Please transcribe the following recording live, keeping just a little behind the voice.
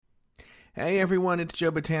Hey everyone, it's Joe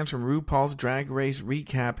Batanz from RuPaul's Drag Race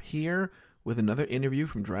Recap here with another interview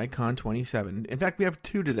from DragCon 27. In fact, we have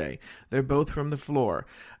two today. They're both from the floor.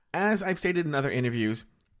 As I've stated in other interviews,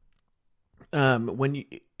 when you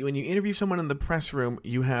interview someone in the press room,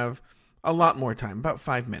 you have a lot more time, about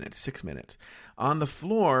 5 minutes, 6 minutes. On the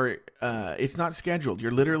floor, it's not scheduled.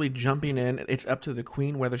 You're literally jumping in. It's up to the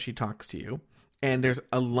queen whether she talks to you. And there's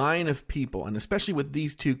a line of people, and especially with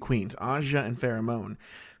these two queens, Aja and Farrah Moan,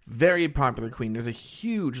 very popular queen. There's a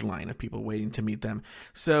huge line of people waiting to meet them.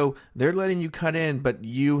 So they're letting you cut in, but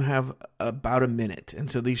you have about a minute. And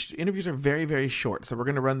so these interviews are very, very short. So we're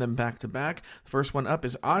going to run them back to back. The first one up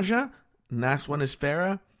is Aja. Last one is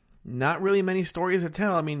Farrah. Not really many stories to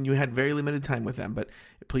tell. I mean, you had very limited time with them, but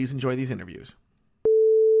please enjoy these interviews.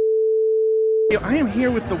 I am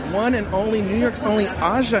here with the one and only, New York's only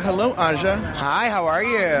Aja. Hello, Aja. Hi, how are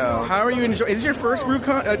you? How are you enjoying? Is this your first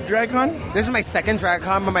DragCon? This is my second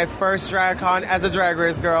DragCon, but my first DragCon as a Drag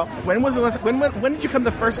Race girl. When was the last? When did you come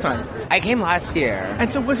the first time? I came last year. And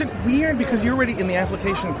so was it weird because you're already in the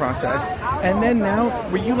application process, and then now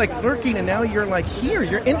were you like lurking, and now you're like here?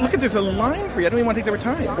 You're in. Look at there's a line for you. I don't even want to take the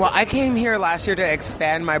time. Well, I came here last year to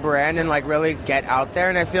expand my brand and like really get out there,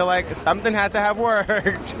 and I feel like something had to have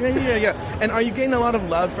worked. Yeah. And are you getting a lot of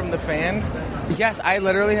love from the fans? Yes, I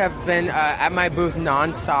literally have been at my booth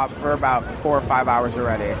nonstop for about 4 or 5 hours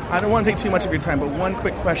already. I don't want to take too much of your time, but one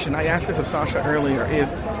quick question. I asked this of Sasha earlier,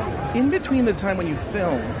 is in between the time when you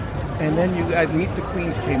filmed and then you guys Meet the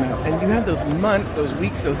Queens came out, and you had those months, those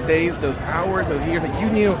weeks, those days, those hours, those years that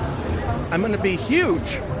you knew, I'm going to be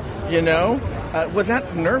huge, you know? Was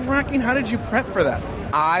that nerve-wracking? How did you prep for that?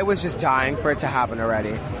 I was just dying for it to happen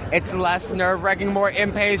already. It's less nerve-wracking, more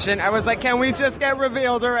impatient. I was like, can we just get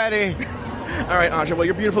revealed already? All right, Aja. Well,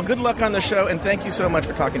 you're beautiful. Good luck on the show, and thank you so much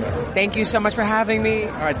for talking to us. Thank you so much for having me.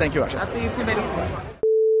 All right, thank you, Aja. I'll see you soon, baby.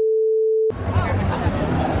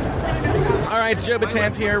 All right, it's Joe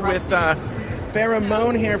Batanz here with Farrah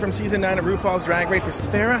Moan here from Season 9 of RuPaul's Drag Race.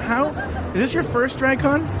 Farrah, is this your first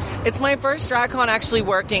DragCon? It's my first DragCon actually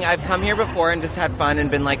working. I've come here before and just had fun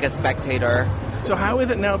and been like a spectator. So how is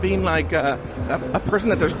it now being like a person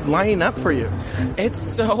that they're lining up for you? It's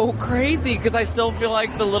so crazy because I still feel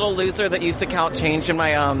like the little loser that used to count change in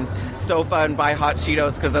my sofa and buy hot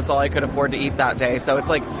Cheetos because that's all I could afford to eat that day. So it's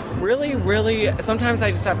like really, really, sometimes I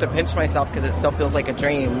just have to pinch myself because it still feels like a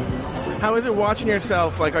dream. How is it watching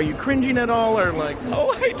yourself? Like, are you cringing at all, or like?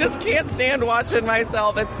 Oh, I just can't stand watching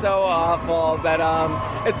myself. It's so awful, but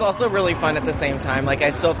it's also really fun at the same time. Like,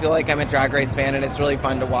 I still feel like I'm a Drag Race fan, and it's really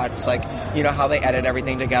fun to watch, like, you know, how they edit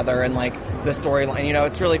everything together and like the storyline. You know,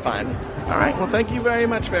 it's really fun. All right. Well, thank you very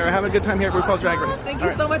much, Farrah. Have a good time here at RuPaul's Drag Race. Thank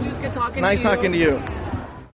you so much. It was good talking to you. Nice talking to you.